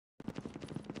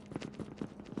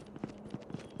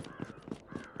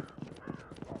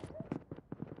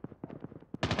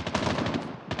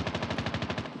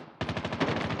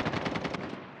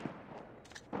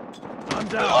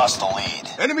We lost the lead.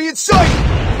 Enemy in sight!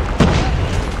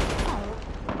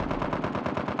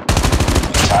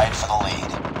 We tied for the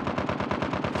lead.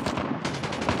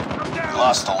 We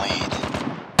lost the lead.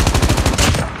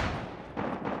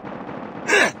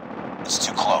 It's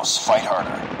too close. Fight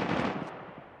harder.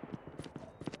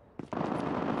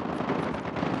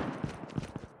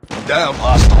 Down.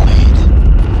 Lost the lead.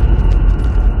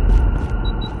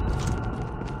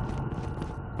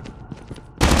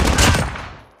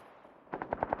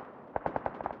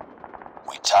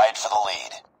 We tied for the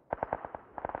lead.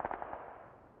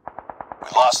 We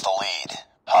lost the lead.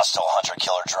 Hostile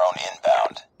hunter-killer drone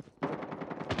inbound.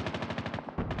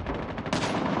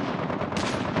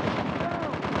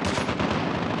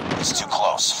 It's too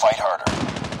close. Fight harder.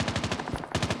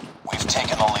 We've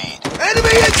taken the lead.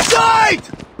 Enemy in sight!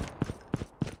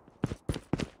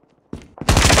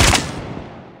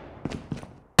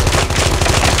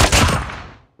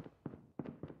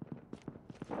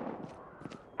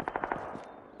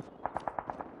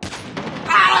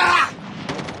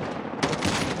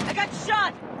 I got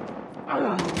shot!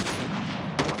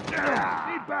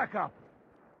 Need backup.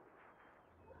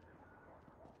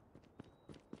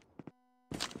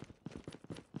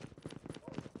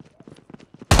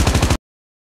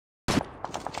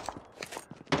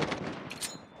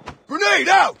 Grenade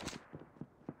out!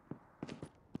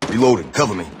 Reloading,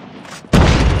 cover me.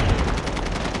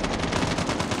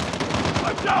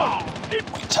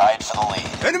 We tied for the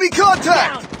lead. Enemy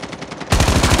contact!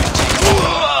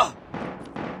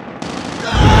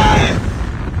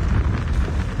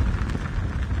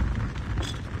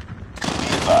 Be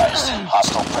advised,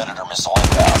 hostile Predator missile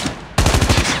inbound.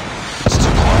 It's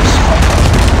too close. Fight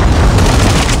harder.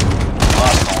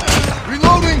 Lost the lead.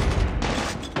 Reloading!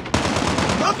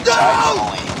 I'm Tied for down! the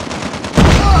lead.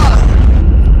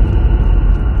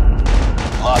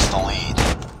 Lost the lead.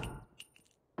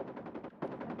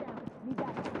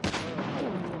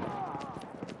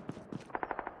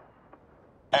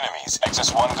 Enemies,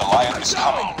 XS-1 Goliath is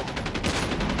coming.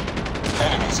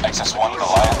 Enemies, XS-1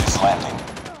 Goliath is landing.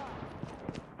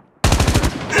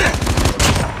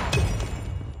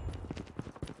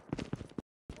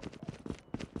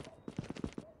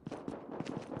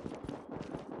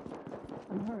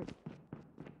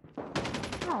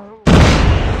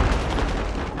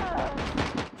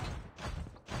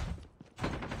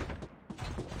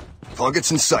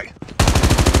 Targets in sight.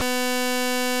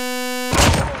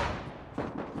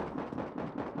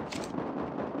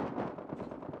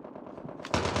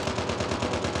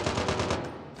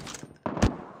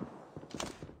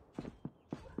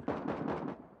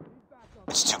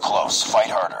 It's too close. Fight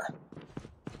harder.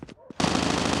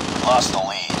 Lost the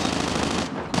lead.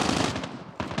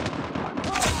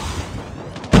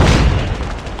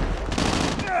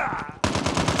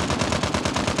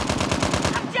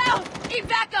 I'm down! Need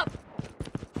backup!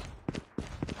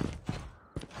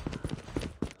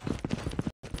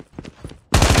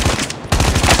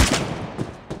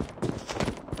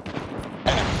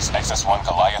 Enemies, XS-1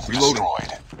 Goliath Reloading.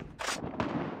 destroyed.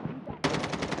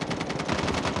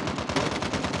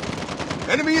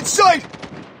 Enemy in sight!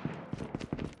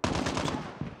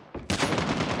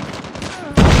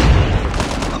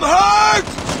 I'm hurt!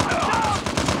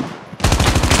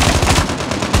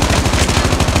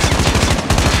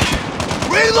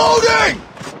 Reloading!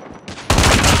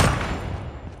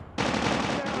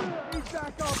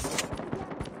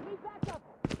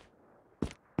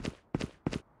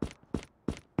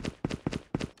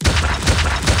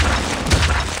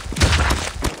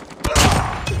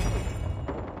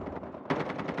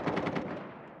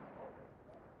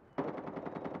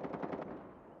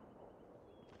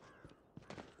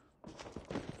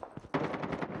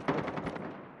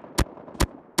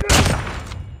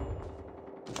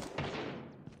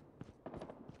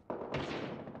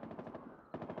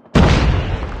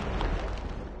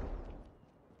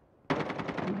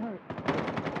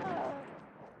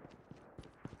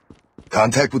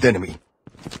 Contact with enemy.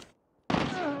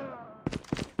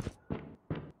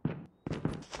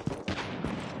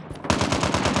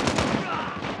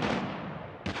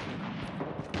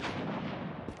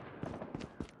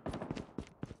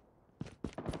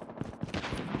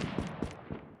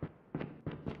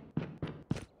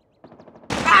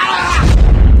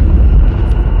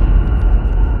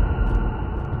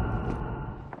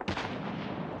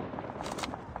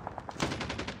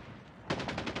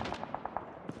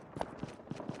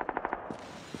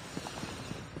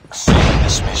 Failing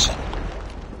this mission.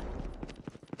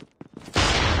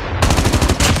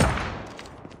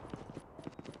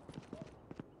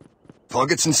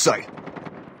 Targets in sight.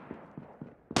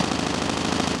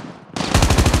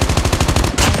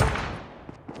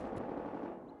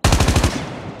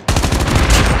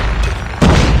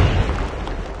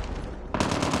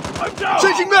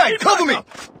 Changing mag! Cover me!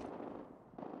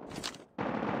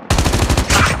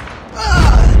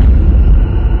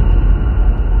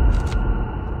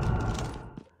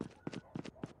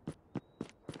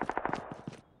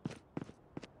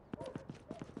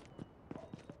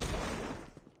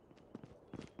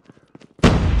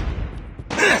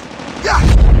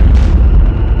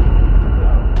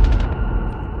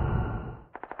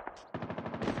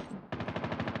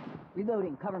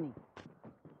 Reloading, cover me.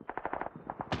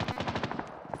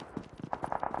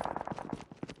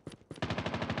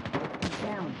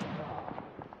 Down.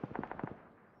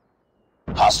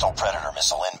 Hostile Predator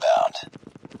missile inbound.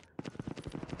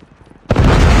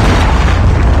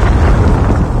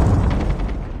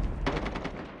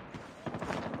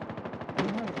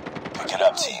 Pick it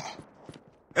up, team.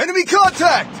 Enemy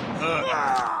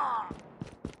contact!